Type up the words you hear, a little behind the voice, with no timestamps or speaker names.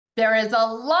There is a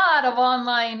lot of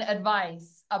online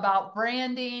advice about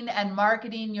branding and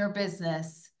marketing your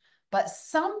business, but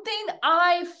something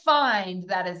I find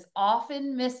that is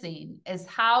often missing is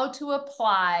how to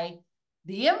apply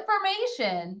the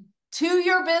information to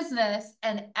your business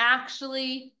and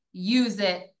actually use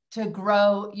it to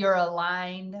grow your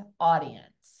aligned audience.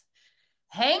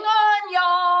 Hang on,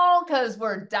 y'all, because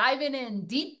we're diving in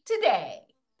deep today.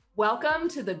 Welcome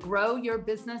to the Grow Your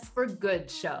Business for Good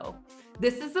show.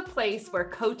 This is a place where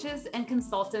coaches and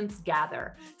consultants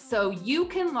gather so you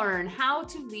can learn how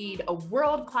to lead a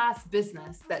world-class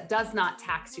business that does not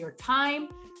tax your time,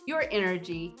 your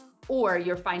energy, or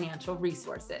your financial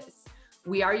resources.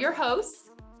 We are your hosts,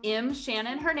 M.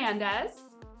 Shannon Hernandez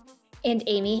and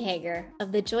Amy Hager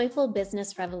of the Joyful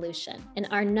Business Revolution. And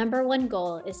our number one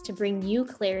goal is to bring you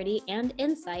clarity and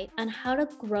insight on how to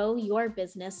grow your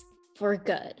business for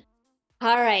good.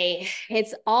 All right,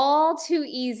 it's all too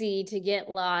easy to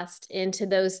get lost into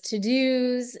those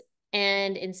to-dos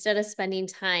and instead of spending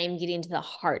time getting to the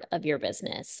heart of your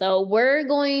business. So we're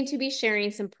going to be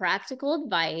sharing some practical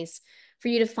advice for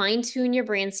you to fine-tune your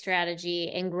brand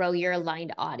strategy and grow your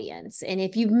aligned audience. And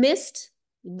if you've missed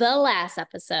the last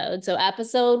episode, so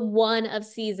episode 1 of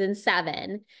season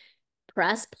 7,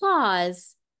 press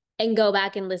pause and go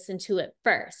back and listen to it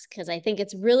first, because I think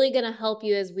it's really going to help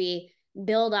you as we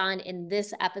build on in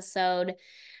this episode.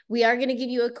 We are going to give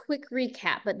you a quick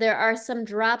recap, but there are some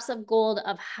drops of gold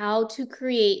of how to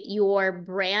create your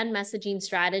brand messaging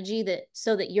strategy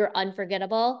so that you're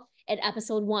unforgettable in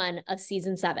episode 1 of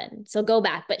season 7. So go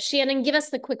back. But Shannon, give us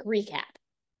the quick recap.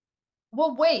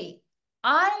 Well, wait,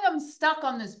 I am stuck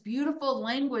on this beautiful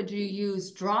language you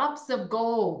use, drops of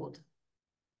gold.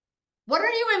 What are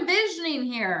you envisioning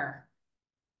here?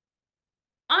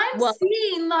 I'm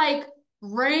seeing like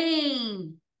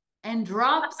rain and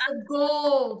drops of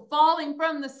gold falling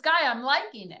from the sky. I'm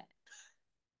liking it.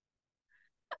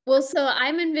 Well, so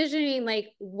I'm envisioning like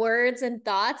words and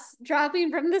thoughts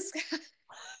dropping from the sky.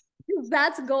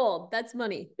 That's gold. That's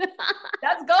money.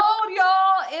 That's gold,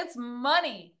 y'all. It's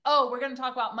money. Oh, we're going to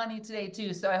talk about money today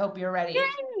too. So I hope you're ready.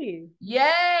 Yay!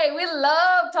 Yay. We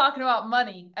love talking about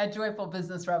money at Joyful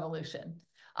Business Revolution.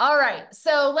 All right,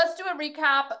 so let's do a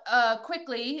recap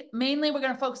quickly. Mainly, we're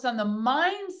going to focus on the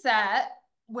mindset,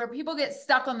 where people get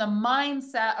stuck on the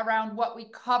mindset around what we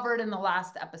covered in the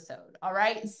last episode. All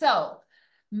right, so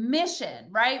mission,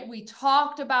 right? We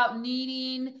talked about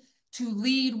needing to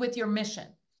lead with your mission.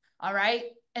 All right,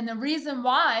 and the reason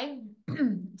why,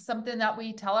 something that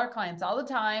we tell our clients all the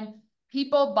time,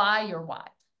 people buy your why,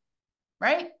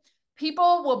 right?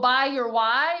 People will buy your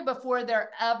why before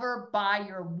they're ever buy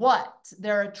your what.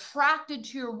 They're attracted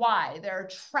to your why. They're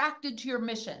attracted to your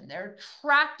mission. They're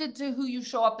attracted to who you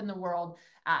show up in the world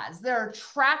as. They're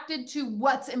attracted to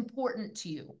what's important to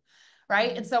you,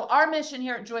 right? And so our mission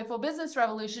here at Joyful Business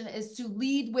Revolution is to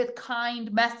lead with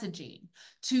kind messaging,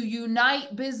 to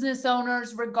unite business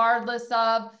owners regardless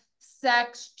of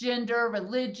sex, gender,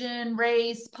 religion,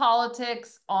 race,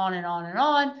 politics, on and on and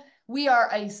on. We are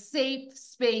a safe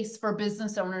space for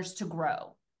business owners to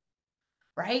grow,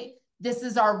 right? This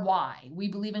is our why. We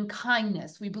believe in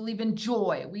kindness. We believe in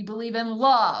joy. We believe in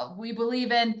love. We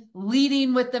believe in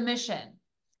leading with the mission.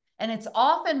 And it's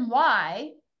often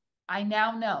why I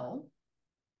now know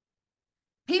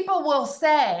people will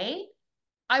say,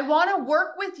 I want to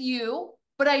work with you,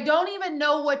 but I don't even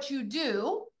know what you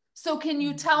do. So can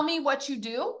you tell me what you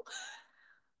do?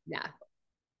 Yeah.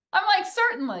 I'm like,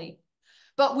 certainly.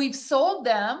 But we've sold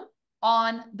them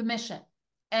on the mission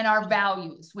and our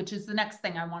values, which is the next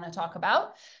thing I want to talk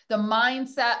about, the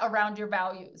mindset around your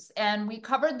values. And we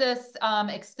covered this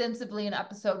extensively in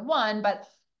episode 1, but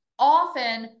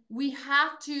often we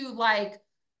have to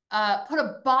put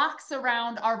a box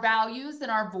around our values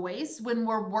and our voice when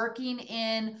we're working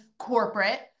in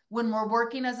corporate, when we're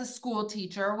working as a school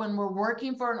teacher, when we're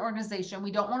working for an organization.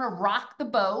 We don't want to rock the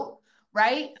boat,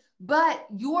 right? But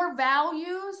your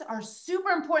values are super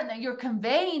important that you're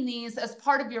conveying these as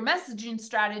part of your messaging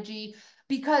strategy,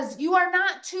 because you are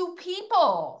not two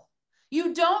people.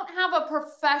 You don't have a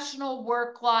professional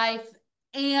work life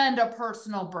and a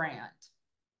personal brand,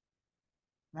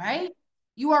 right?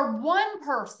 You are one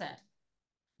person.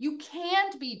 You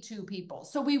can't be two people.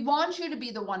 So we want you to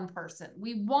be the one person.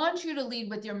 We want you to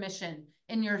lead with your mission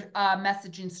in your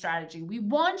messaging strategy. We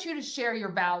want you to share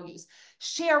your values,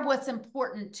 share what's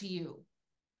important to you,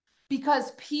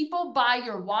 because people buy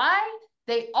your why.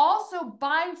 They also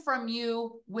buy from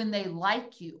you when they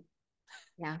like you.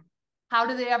 Yeah. How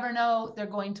do they ever know they're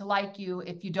going to like you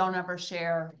if you don't ever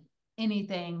share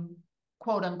anything,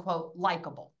 quote unquote,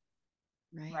 likable?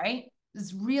 Right? This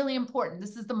is really important.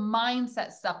 This is the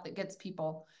mindset stuff that gets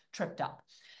people tripped up.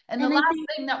 And the And I last think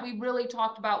thing that we really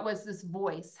talked about was this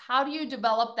voice. How do you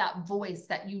develop that voice,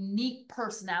 that unique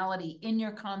personality in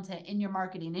your content, in your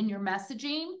marketing, in your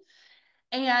messaging?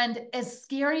 And as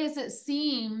scary as it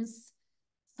seems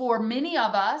for many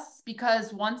of us,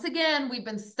 because once again, we've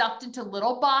been stuffed into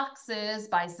little boxes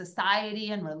by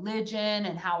society and religion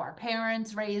and how our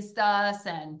parents raised us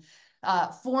and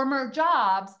former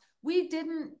jobs, we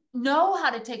didn't know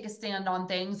how to take a stand on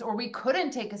things, or we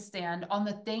couldn't take a stand on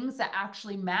the things that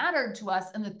actually mattered to us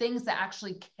and the things that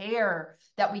actually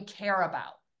that we care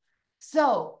about.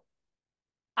 So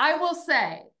I will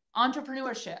say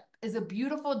entrepreneurship is a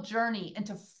beautiful journey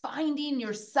into finding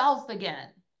yourself again,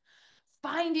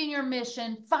 finding your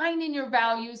mission, finding your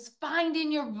values,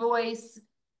 finding your voice,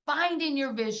 finding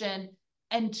your vision,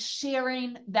 and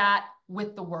sharing that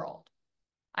with the world.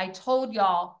 I told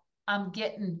y'all I'm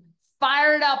getting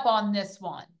fired up on this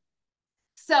one.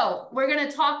 So we're going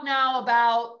to talk now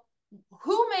about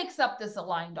who makes up this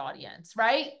aligned audience,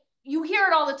 right? You hear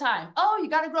it all the time. Oh, you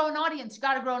got to grow an audience. You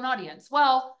got to grow an audience.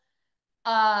 Well,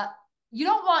 you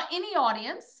don't want any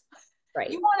audience. right.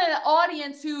 You want an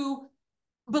audience who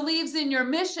believes in your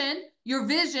mission, your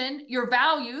vision, your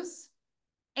values,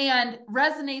 and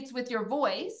resonates with your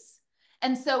voice.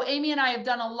 And so Amy and I have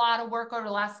done a lot of work over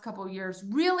the last couple of years,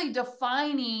 really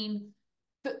defining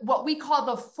what we call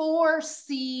the 4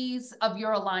 C's of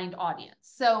your aligned audience.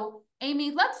 So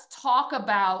Amy, let's talk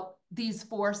about these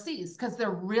 4 C's because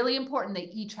they're really important. They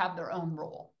each have their own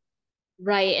role.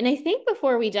 Right. And I think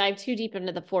before we dive too deep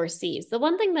into the 4 C's, the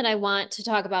one thing that I want to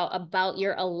talk about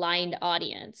your aligned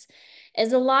audience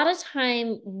is a lot of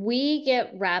time we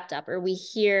get wrapped up, or we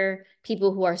hear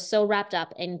people who are so wrapped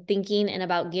up in thinking and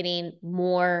about getting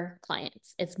more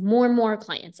clients. It's more and more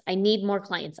clients. I need more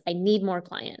clients. I need more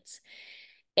clients.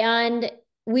 And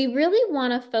we really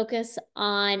want to focus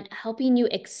on helping you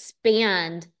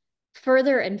expand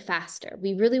further and faster.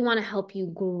 We really want to help you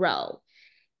grow.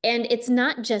 And it's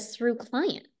not just through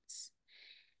clients.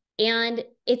 And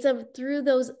it's through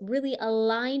those really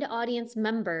aligned audience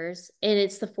members. And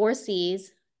it's the 4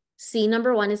 C's. C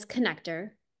number 1 is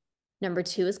connector. Number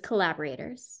 2 is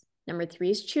collaborators. Number 3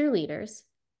 is cheerleaders.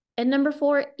 And number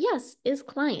 4, yes, is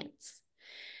clients.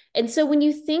 And so when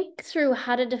you think through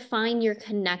how to define your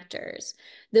connectors,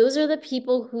 those are the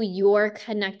people who you're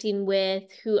connecting with,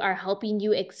 who are helping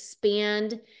you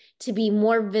expand to be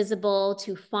more visible,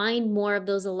 to find more of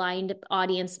those aligned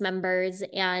audience members.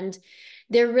 And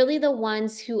they're really the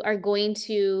ones who are going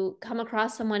to come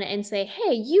across someone and say,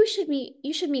 hey, you should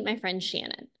meet my friend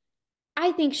Shannon.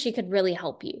 I think she could really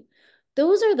help you.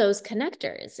 Those are those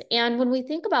connectors. And when we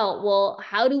think about, well,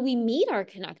 how do we meet our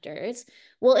connectors?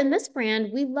 Well, in this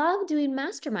brand, we love doing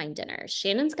mastermind dinners.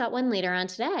 Shannon's got one later on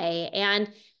today. And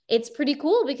it's pretty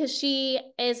cool because she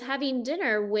is having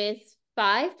dinner with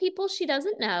 5 people she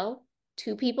doesn't know,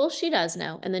 2 people she does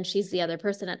know, and then she's the other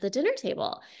person at the dinner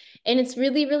table. And it's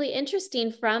really, really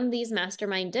interesting from these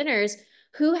mastermind dinners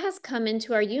who has come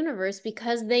into our universe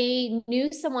because they knew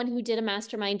someone who did a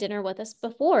mastermind dinner with us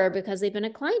before because they've been a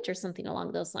client or something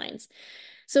along those lines.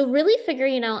 So really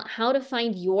figuring out how to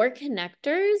find your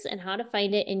connectors and how to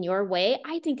find it in your way,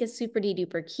 I think is super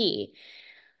duper key.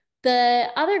 The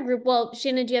other group, well,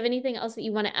 Shannon, do you have anything else that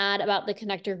you want to add about the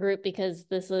connector group? Because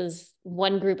this is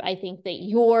one group I think that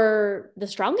you're the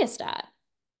strongest at.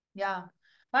 Yeah.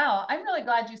 Wow. I'm really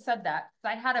glad you said that.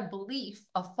 I had a belief,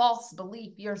 a false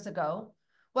belief years ago.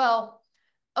 Well,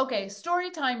 okay, story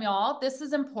time, y'all. This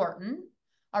is important.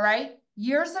 All right.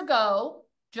 Years ago,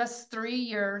 just 3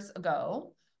 years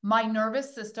ago, my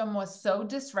nervous system was so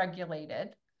dysregulated.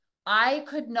 I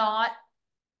could not,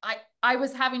 I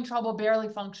was having trouble barely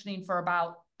functioning for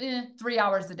about 3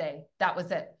 hours a day. That was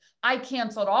it. I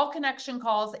canceled all connection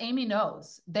calls. Amy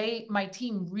knows. My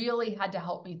team really had to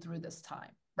help me through this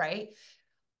time, right?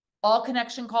 All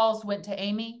connection calls went to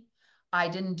Amy. I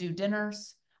didn't do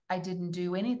dinners. I didn't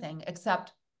do anything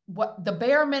except what the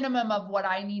bare minimum of what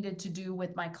I needed to do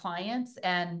with my clients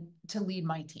and to lead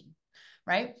my team,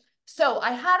 right? So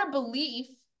I had a belief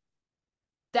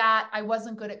that I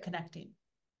wasn't good at connecting,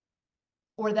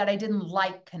 or that I didn't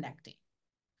like connecting,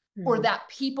 or that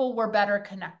people were better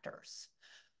connectors.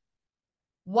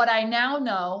 What I now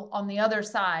know on the other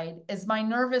side is my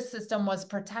nervous system was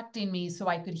protecting me so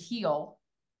I could heal.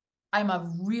 I'm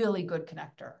a really good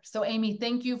connector. So Amy,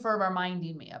 thank you for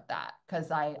reminding me of that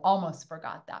because I almost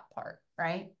forgot that part,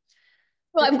 right?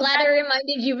 Well, I'm glad I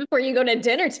reminded you before you go to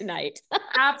dinner tonight.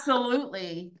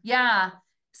 Absolutely. Yeah.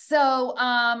 So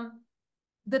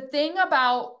the thing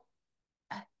about,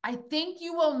 I think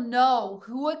you will know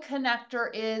who a connector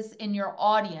is in your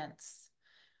audience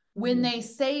when they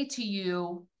say to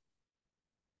you,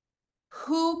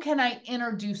 who can I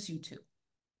introduce you to?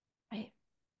 Right.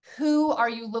 Who are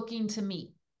you looking to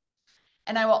meet?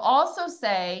 And I will also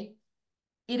say,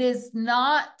 it is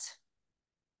not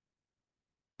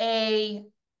a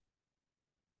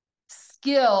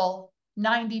skill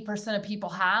 90% of people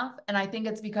have. And I think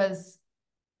it's because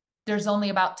there's only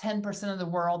about 10% of the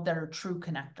world that are true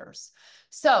connectors.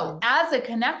 So as a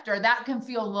connector, that can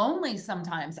feel lonely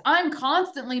sometimes. I'm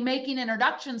constantly making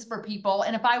introductions for people.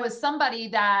 And if I was somebody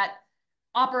that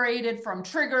operated from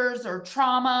triggers or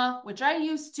trauma, which I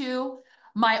used to,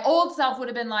 my old self would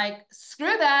have been like,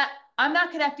 screw that. I'm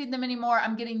not connecting them anymore.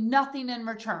 I'm getting nothing in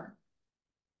return.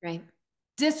 Right.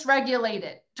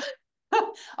 Dysregulated.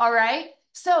 All right.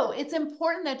 So it's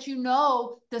important that you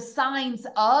know the signs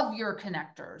of your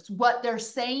connectors, what they're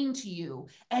saying to you,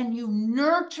 and you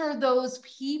nurture those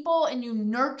people and you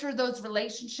nurture those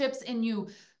relationships and you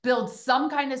build some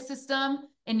kind of system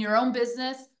in your own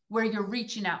business where you're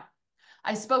reaching out.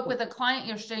 I spoke with a client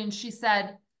yesterday and she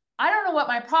said, I don't know what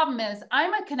my problem is.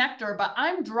 I'm a connector, but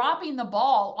I'm dropping the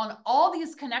ball on all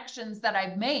these connections that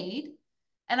I've made.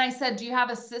 And I said, do you have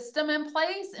a system in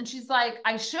place? And she's like,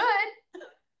 I should.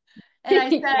 And I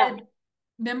said, Yeah.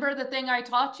 remember the thing I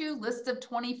taught you, list of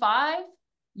 25?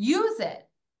 Use it.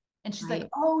 And she's Right. like,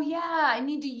 oh yeah, I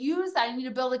need to use that. I need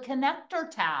to build a connector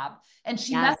tab. And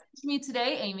she Yes. messaged me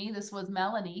today, Amy, this was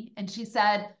Melanie. And she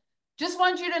said, just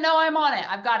want you to know I'm on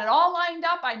it. I've got it all lined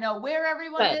up. I know where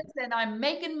everyone Good. is and I'm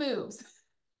making moves.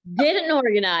 Good and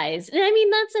organized. And I mean,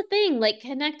 that's the thing, like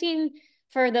connecting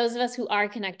for those of us who are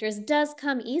connectors does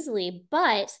come easily,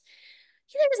 but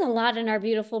there's a lot in our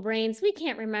beautiful brains. We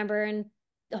can't remember and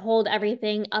hold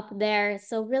everything up there.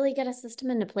 So really get a system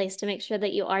into place to make sure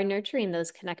that you are nurturing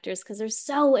those connectors because they're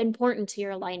so important to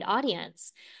your aligned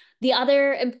audience. The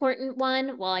other important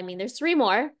one, well, I mean, there's three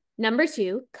more. Number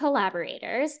two,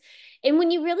 collaborators. And when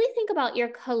you really think about your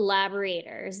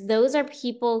collaborators, those are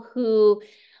people who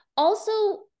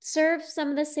also serve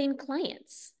some of the same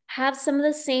clients, have some of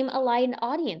the same aligned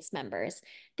audience members.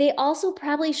 They also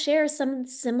probably share some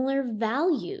similar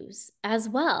values as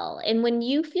well. And when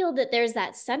you feel that there's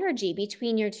that synergy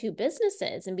between your two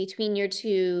businesses and between your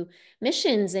two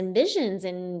missions and visions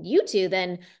and you two,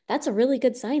 then that's a really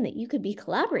good sign that you could be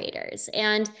collaborators.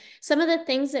 And some of the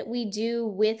things that we do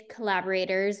with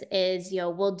collaborators is,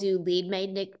 we'll do lead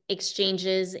magnet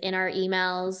exchanges in our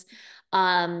emails.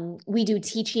 We do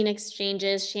teaching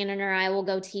exchanges. Shannon or I will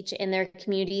go teach in their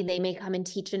community. They may come and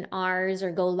teach in ours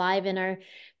or go live in our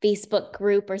Facebook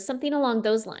group or something along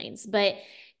those lines. But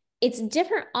it's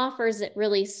different offers that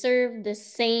really serve the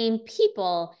same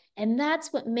people. And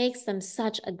that's what makes them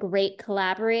such a great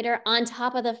collaborator, on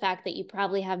top of the fact that you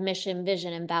probably have mission,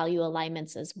 vision, and value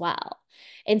alignments as well.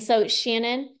 And so,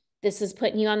 Shannon, this is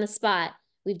putting you on the spot.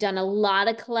 We've done a lot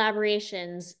of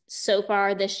collaborations so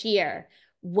far this year.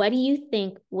 What do you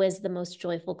think was the most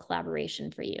joyful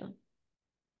collaboration for you?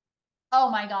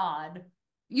 Oh my God.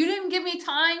 You didn't give me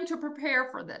time to prepare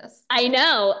for this. I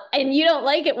know. And you don't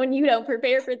like it when you don't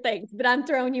prepare for things, but I'm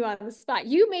throwing you on the spot.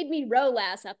 You made me row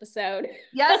last episode.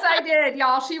 Yes, I did,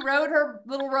 y'all. She rowed her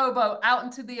little rowboat out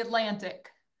into the Atlantic.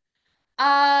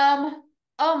 Oh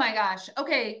my gosh.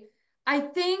 Okay. I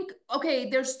think, okay,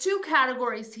 there's two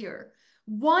categories here.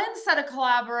 One set of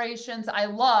collaborations I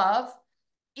love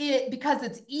it because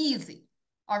it's easy.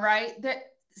 All right. That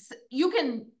you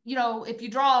can, if you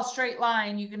draw a straight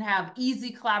line, you can have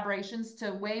easy collaborations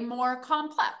to way more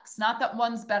complex. Not that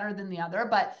one's better than the other,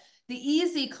 but the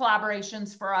easy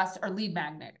collaborations for us are lead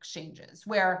magnet exchanges,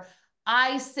 where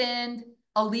I send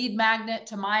a lead magnet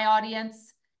to my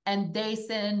audience and they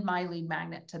send my lead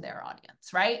magnet to their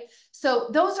audience, right? So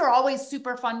those are always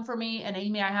super fun for me. And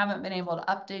Amy, I haven't been able to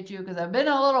update you because I've been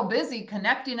a little busy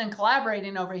connecting and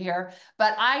collaborating over here,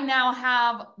 but I now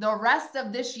have the rest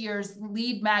of this year's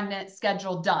lead magnet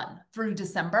schedule done through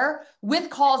December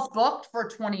with calls booked for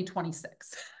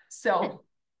 2026. So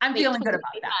I'm feeling good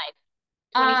about that.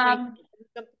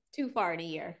 2025. Too far in a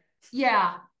year.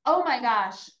 Yeah. Oh my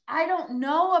gosh. I don't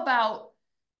know about,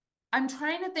 I'm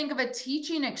trying to think of a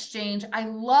teaching exchange. I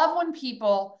love when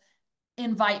people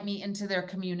invite me into their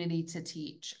community to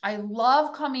teach. I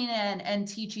love coming in and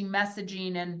teaching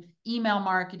messaging and email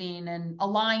marketing and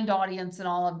aligned audience and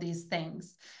all of these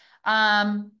things.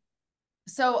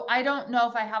 So I don't know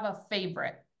if I have a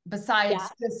favorite besides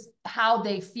just how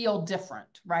they feel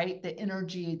different, right? The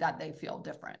energy that they feel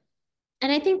different.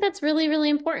 And I think that's really,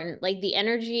 really important. Like the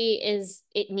energy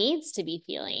it needs to be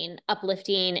feeling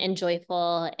uplifting and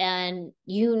joyful. And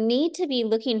you need to be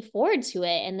looking forward to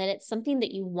it and that it's something that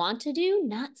you want to do,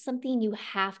 not something you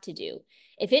have to do.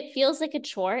 If it feels like a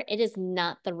chore, it is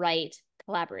not the right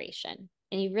collaboration.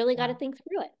 And you really got to think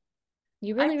through it.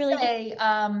 You really, I'd really say,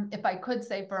 if I could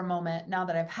say for a moment, now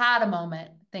that I've had a moment,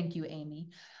 thank you, Amy.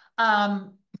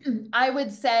 I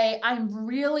would say I'm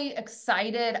really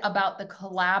excited about the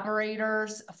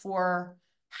collaborators for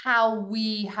how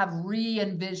we have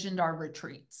re-envisioned our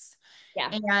retreats. Yeah.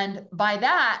 And by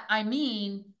that, I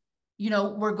mean,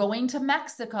 we're going to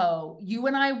Mexico. You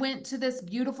and I went to this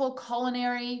beautiful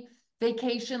culinary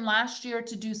vacation last year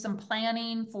to do some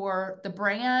planning for the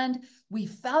brand. We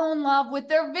fell in love with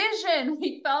their vision.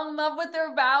 We fell in love with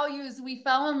their values. We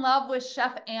fell in love with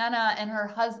Chef Anna and her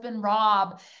husband,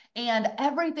 Rob, and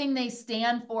everything they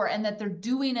stand for and that they're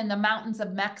doing in the mountains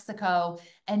of Mexico.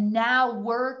 And now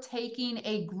we're taking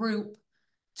a group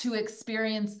to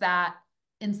experience that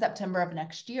in September of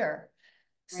next year.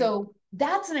 So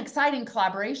that's an exciting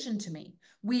collaboration to me.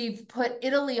 We've put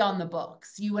Italy on the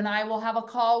books. You and I will have a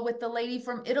call with the lady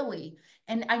from Italy.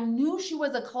 And I knew she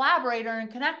was a collaborator and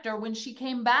connector when she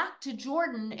came back to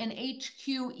Jordan in HQ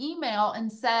email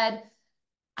and said,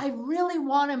 I really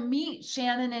want to meet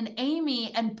Shannon and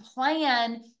Amy and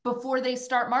plan before they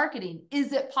start marketing.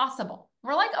 Is it possible?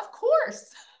 We're like, of course.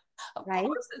 Of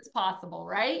course it's possible,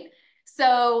 right?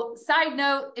 So side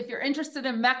note, if you're interested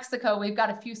in Mexico, we've got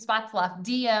a few spots left.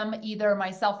 DM either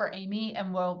myself or Amy,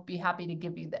 and we'll be happy to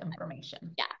give you the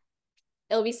information. Yeah.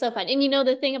 It'll be so fun. And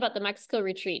the thing about the Mexico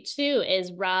retreat too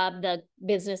is Rob, the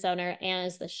business owner, and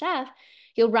as the chef,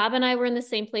 Rob and I were in the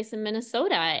same place in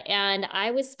Minnesota, and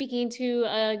I was speaking to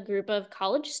a group of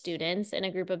college students and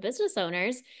a group of business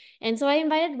owners. And so I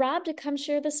invited Rob to come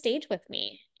share the stage with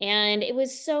me. And it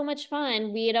was so much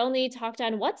fun. We had only talked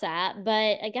on WhatsApp,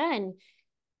 but again,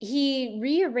 he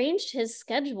rearranged his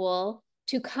schedule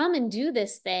to come and do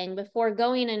this thing before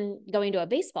going to a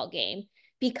baseball game,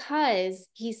 because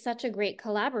he's such a great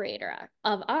collaborator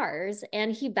of ours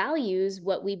and he values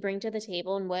what we bring to the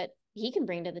table and what he can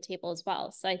bring to the table as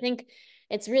well. So I think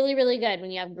it's really, really good when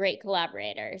you have great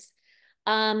collaborators.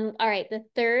 All right, the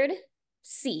third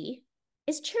C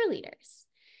is cheerleaders.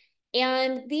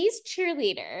 And these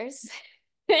cheerleaders,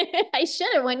 I should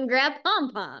have went and grabbed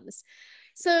pom-poms.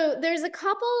 So there's a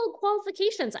couple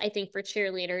qualifications, I think, for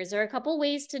cheerleaders, or a couple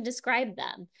ways to describe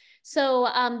them. So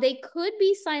they could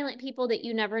be silent people that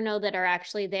you never know that are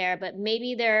actually there, but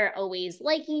maybe they're always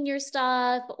liking your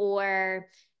stuff, or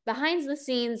behind the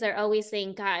scenes, they're always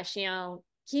saying, gosh,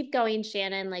 keep going,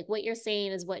 Shannon. Like, what you're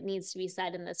saying is what needs to be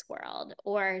said in this world,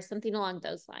 or something along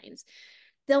those lines.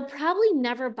 They'll probably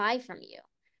never buy from you,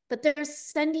 but they're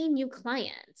sending you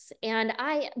clients. And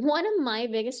one of my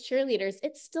biggest cheerleaders,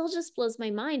 it still just blows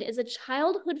my mind, is a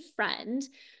childhood friend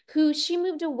who she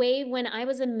moved away when I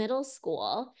was in middle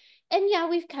school. And yeah,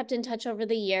 we've kept in touch over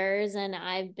the years, and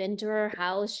I've been to her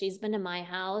house. She's been to my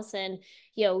house. And,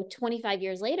 25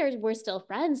 years later, we're still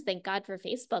friends. Thank God for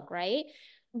Facebook, right?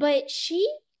 But she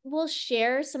will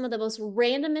share some of the most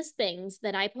randomest things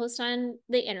that I post on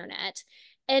the internet.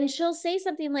 And she'll say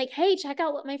something like, hey, check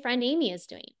out what my friend Amy is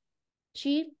doing.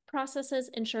 She processes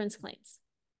insurance claims.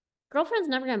 Girlfriend's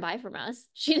never going to buy from us.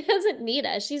 She doesn't need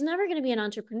us. She's never going to be an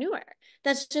entrepreneur.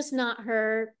 That's just not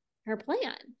her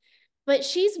plan. But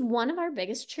she's one of our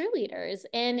biggest cheerleaders.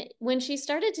 And when she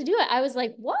started to do it, I was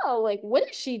like, whoa, like, what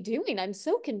is she doing? I'm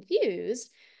so confused.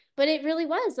 But it really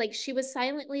was like she was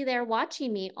silently there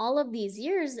watching me all of these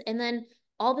years. And then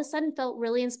all of a sudden felt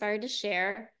really inspired to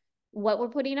share what we're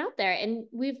putting out there. And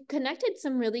we've connected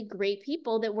some really great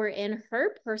people that were in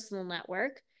her personal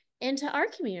network into our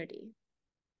community.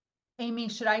 Amy,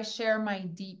 should I share my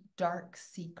deep, dark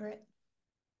secret?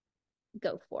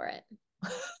 Go for it.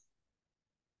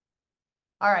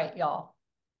 All right, y'all.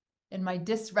 In my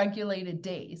dysregulated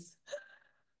days,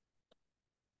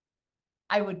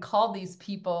 I would call these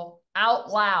people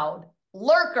out loud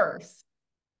lurkers.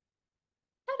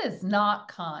 That is not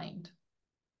kind.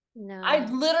 No.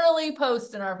 I'd literally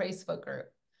post in our Facebook group,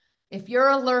 if you're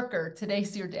a lurker,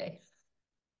 today's your day.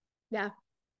 Yeah.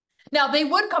 Now they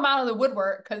would come out of the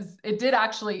woodwork because it did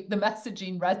actually, the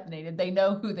messaging resonated. They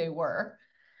know who they were.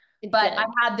 But I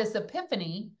had this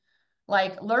epiphany,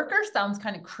 like lurker sounds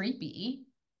kind of creepy.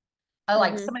 I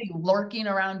like somebody lurking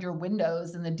around your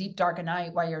windows in the deep dark of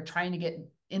night while you're trying to get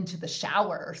into the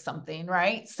shower or something,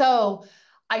 right? So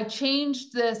I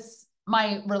changed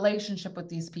my relationship with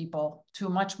these people to a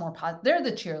much more positive. They're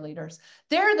the cheerleaders.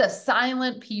 They're the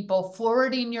silent people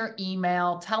forwarding your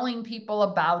email, telling people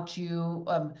about you,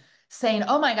 saying,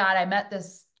 oh my God, I met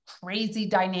this crazy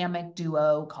dynamic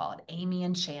duo called Amy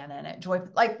and Shannon at Joy.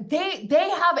 Like they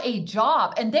have a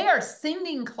job and they are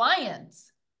sending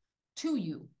clients to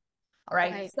you. All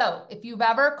right. So if you've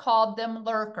ever called them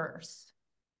lurkers,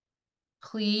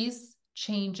 please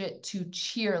change it to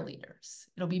cheerleaders.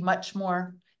 It'll be much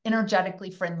more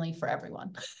energetically friendly for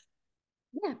everyone.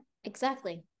 Yeah,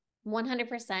 exactly.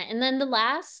 100%. And then the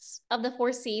last of the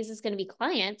 4 C's is going to be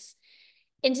clients.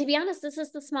 And to be honest, this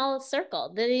is the smallest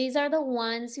circle. These are the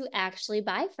ones who actually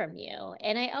buy from you.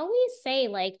 And I always say,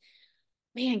 like,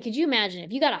 man, could you imagine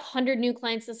if you got 100 new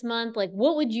clients this month? Like,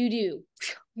 what would you do?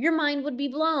 Your mind would be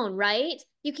blown, right?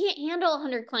 You can't handle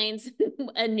 100 clients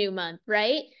a new month,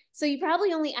 right? So you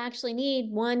probably only actually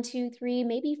need 1, 2, 3,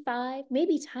 maybe 5,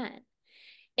 maybe 10.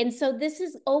 And so this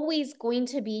is always going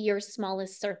to be your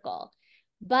smallest circle.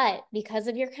 But because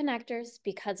of your connectors,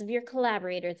 because of your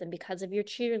collaborators, and because of your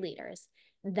cheerleaders,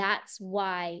 that's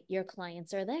why your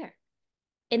clients are there.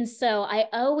 And so I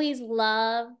always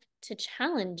love to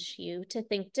challenge you to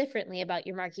think differently about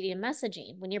your marketing and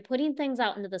messaging. When you're putting things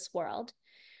out into this world,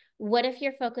 what if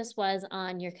your focus was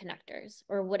on your connectors?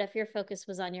 Or what if your focus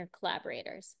was on your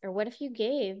collaborators? Or what if you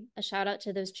gave a shout out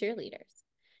to those cheerleaders?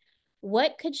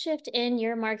 What could shift in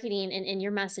your marketing and in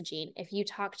your messaging if you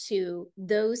talk to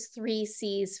those 3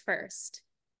 C's first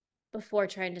before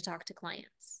trying to talk to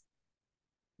clients?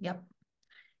 Yep.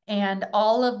 And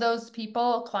all of those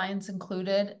people, clients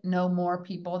included, know more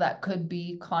people that could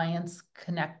be clients,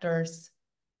 connectors,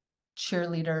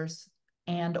 cheerleaders,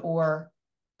 and or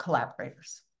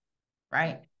collaborators,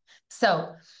 right?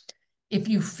 So if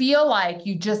you feel like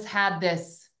you just had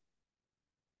this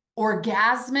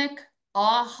orgasmic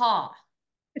aha,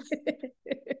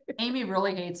 Amy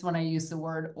really hates when I use the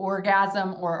word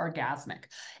orgasm or orgasmic.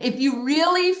 If you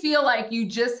really feel like you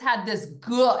just had this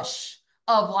gush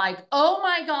of like, oh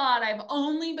my God, I've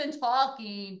only been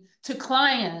talking to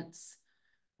clients,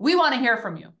 we want to hear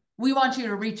from you. We want you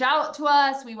to reach out to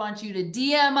us. We want you to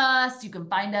DM us. You can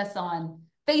find us on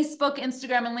Facebook,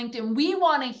 Instagram, and LinkedIn. We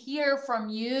want to hear from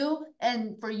you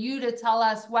and for you to tell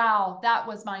us, wow, that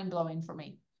was mind-blowing for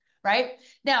me. Right?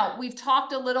 Now, we've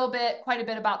talked quite a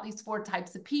bit about these 4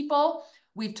 types of people.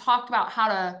 We've talked about how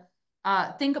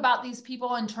to think about these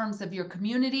people in terms of your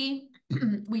community.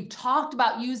 We've talked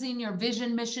about using your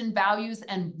vision, mission, values,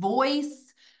 and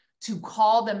voice to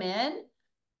call them in.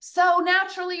 So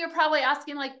naturally, you're probably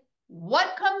asking, like,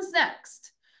 what comes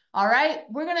next? All right,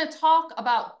 we're going to talk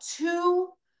about 2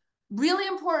 really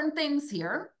important things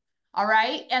here. All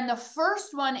right, and the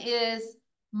first one is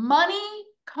money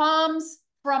comes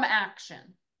from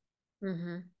action.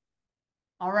 Mm-hmm.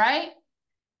 All right.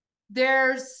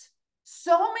 There's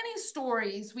so many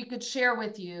stories we could share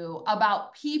with you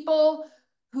about people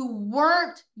who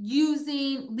weren't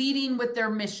leading with their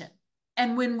mission.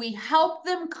 And when we helped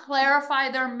them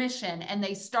clarify their mission and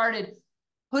they started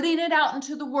putting it out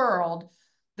into the world,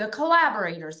 the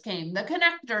collaborators came, the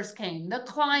connectors came, the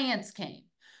clients came.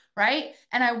 Right?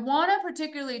 And I want to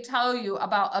particularly tell you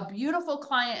about a beautiful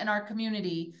client in our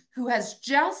community who has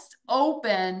just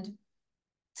opened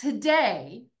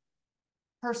today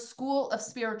her School of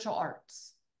Spiritual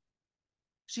Arts.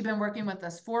 She's been working with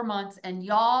us 4 months, and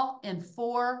y'all, in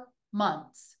 4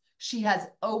 months, she has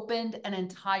opened an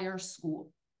entire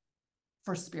school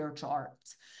for spiritual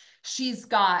arts. She's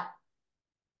got,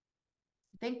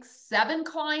 I think, 7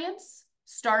 clients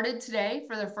started today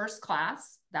for their first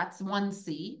class. That's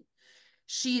 1C.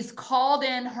 She's called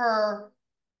in her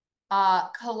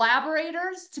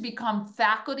collaborators to become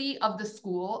faculty of the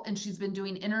school, and she's been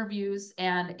doing interviews.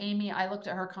 And Amy, I looked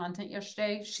at her content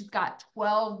yesterday. She's got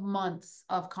 12 months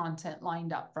of content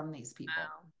lined up from these people.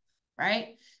 Wow.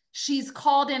 Right? She's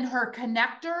called in her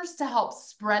connectors to help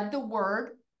spread the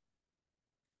word.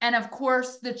 And of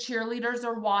course, the cheerleaders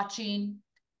are watching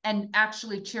and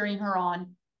actually cheering her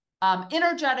on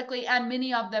energetically, and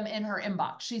many of them in her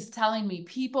inbox. She's telling me,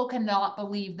 people cannot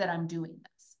believe that I'm doing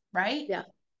this, right? Yeah.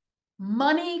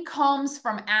 Money comes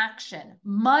from action.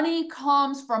 Money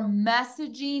comes from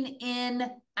messaging in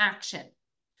action.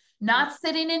 Not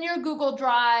sitting in your Google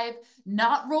Drive,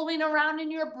 not rolling around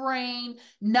in your brain,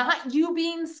 not you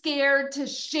being scared to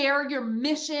share your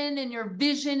mission and your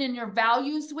vision and your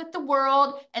values with the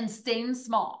world and staying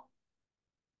small.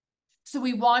 So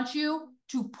we want you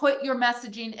to put your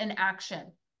messaging in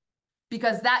action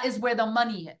because that is where the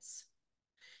money is.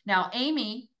 Now,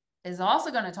 Amy is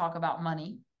also going to talk about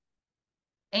money.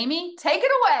 Amy, take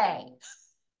it away.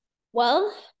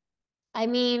 Well, I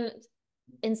mean,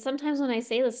 and sometimes when I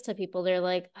say this to people, they're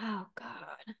like, oh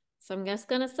God. So I'm just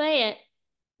going to say it.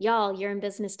 Y'all, you're in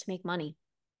business to make money.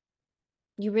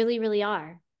 You really, really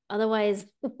are. Otherwise,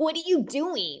 what are you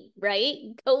doing, right?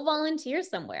 Go volunteer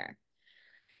somewhere.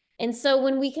 And so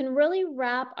when we can really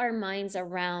wrap our minds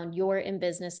around you're in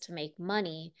business to make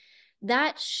money,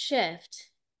 that shift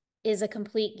is a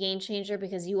complete game changer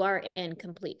because you are in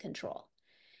complete control.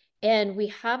 And we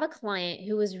have a client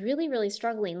who was really, really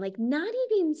struggling, like not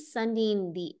even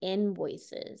sending the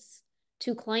invoices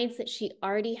to clients that she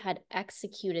already had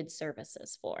executed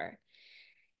services for,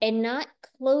 and not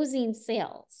closing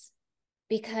sales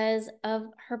because of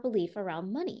her belief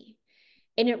around money.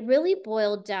 And it really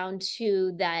boiled down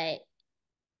to that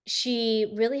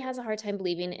she really has a hard time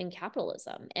believing in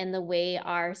capitalism and the way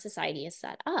our society is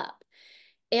set up.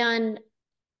 And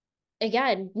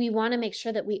again, we want to make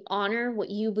sure that we honor what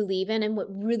you believe in and what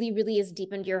really, really is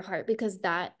deep into your heart, because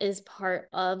that is part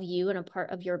of you and a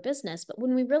part of your business. But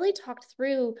when we really talked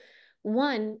through,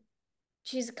 one,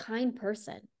 she's a kind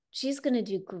person. She's going to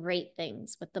do great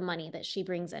things with the money that she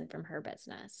brings in from her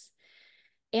business.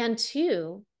 And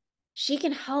two, she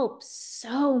can help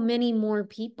so many more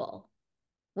people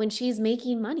when she's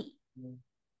making money.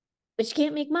 But she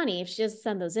can't make money if she doesn't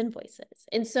send those invoices.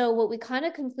 And so what we kind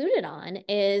of concluded on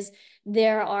is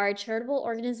there are charitable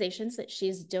organizations that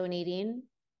she's donating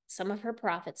some of her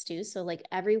profits to. So like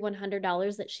every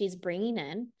 $100 that she's bringing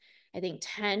in, I think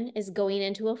 10 is going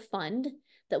into a fund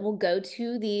that will go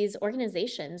to these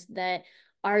organizations that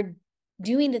are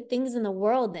doing the things in the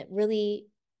world that really,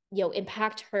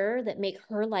 impact her, that make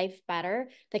her life better,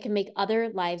 that can make other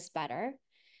lives better.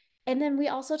 And then we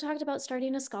also talked about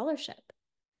starting a scholarship,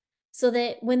 so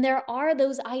that when there are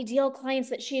those ideal clients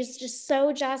that she's just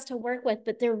so jazzed to work with,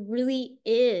 but there really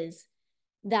is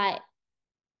that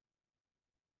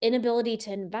inability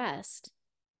to invest,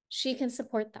 she can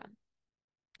support them.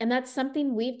 And that's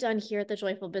something we've done here at the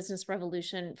Joyful Business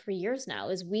Revolution for years now,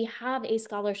 is we have a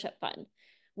scholarship fund.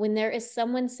 When there is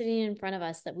someone sitting in front of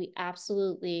us that we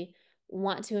absolutely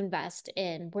want to invest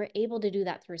in, we're able to do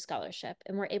that through scholarship,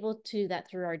 and we're able to do that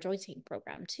through our Joy Team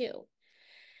program too.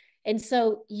 And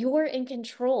so you're in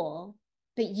control,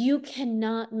 but you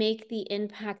cannot make the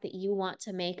impact that you want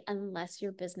to make unless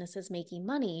your business is making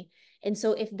money. And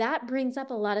so if that brings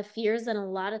up a lot of fears and a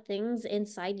lot of things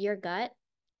inside your gut,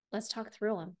 let's talk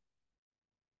through them.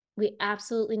 We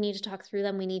absolutely need to talk through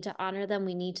them. We need to honor them.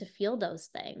 We need to feel those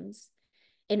things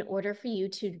in order for you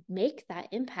to make that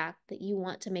impact that you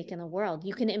want to make in the world.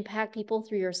 You can impact people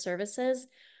through your services,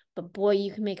 but boy,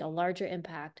 you can make a larger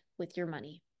impact with your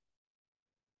money.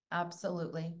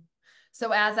 Absolutely.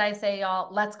 So as I say,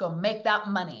 y'all, let's go make that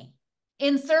money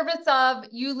in service of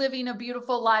you living a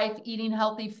beautiful life, eating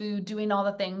healthy food, doing all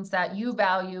the things that you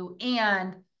value,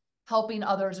 and helping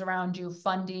others around you,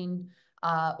 funding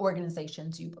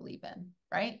organizations you believe in,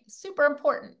 right? Super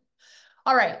important.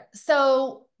 All right.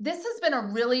 So this has been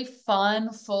a really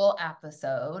fun, full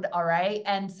episode. All right.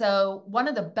 And so one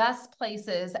of the best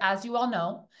places, as you all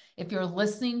know, if you're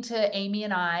listening to Amy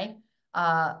and I,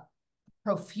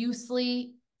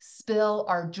 profusely spill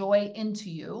our joy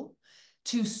into you,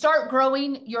 to start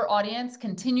growing your audience,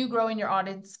 continue growing your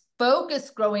audience, focus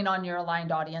growing on your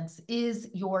aligned audience, is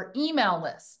your email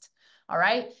list. All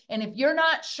right. And if you're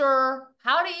not sure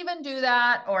how to even do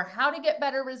that or how to get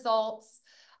better results,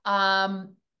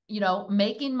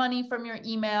 making money from your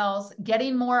emails,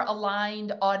 getting more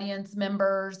aligned audience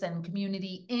members and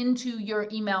community into your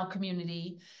email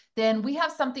community, then we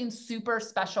have something super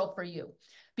special for you.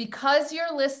 Because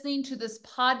you're listening to this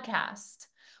podcast,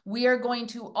 we are going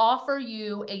to offer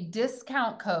you a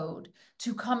discount code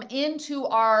to come into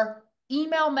our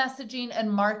email messaging and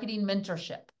marketing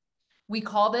mentorship. We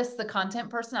call this the Content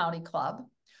Personality Club.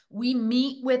 We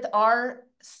meet with our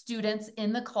students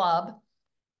in the club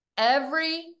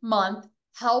every month,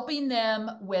 helping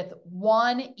them with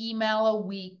one email a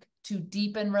week to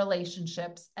deepen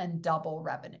relationships and double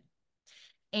revenue.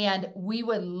 And we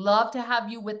would love to have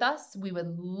you with us. We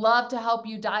would love to help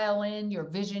you dial in your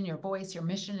vision, your voice, your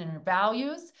mission, and your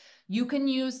values. You can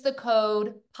use the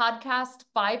code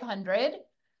podcast500.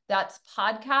 That's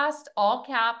podcast, all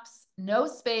caps, no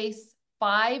space,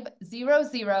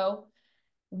 500.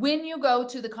 When you go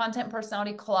to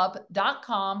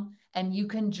thecontentpersonalityclub.com, and you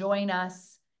can join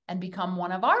us and become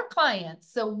one of our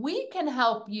clients, so we can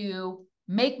help you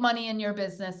make money in your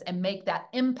business and make that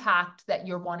impact that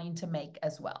you're wanting to make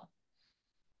as well.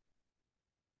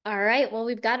 All right, well,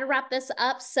 we've got to wrap this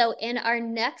up. So in our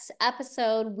next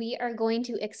episode, we are going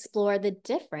to explore the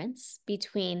difference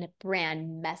between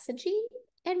brand messaging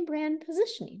and brand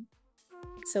positioning.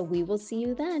 So we will see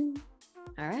you then.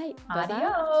 All right, bye-bye.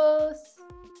 Adios.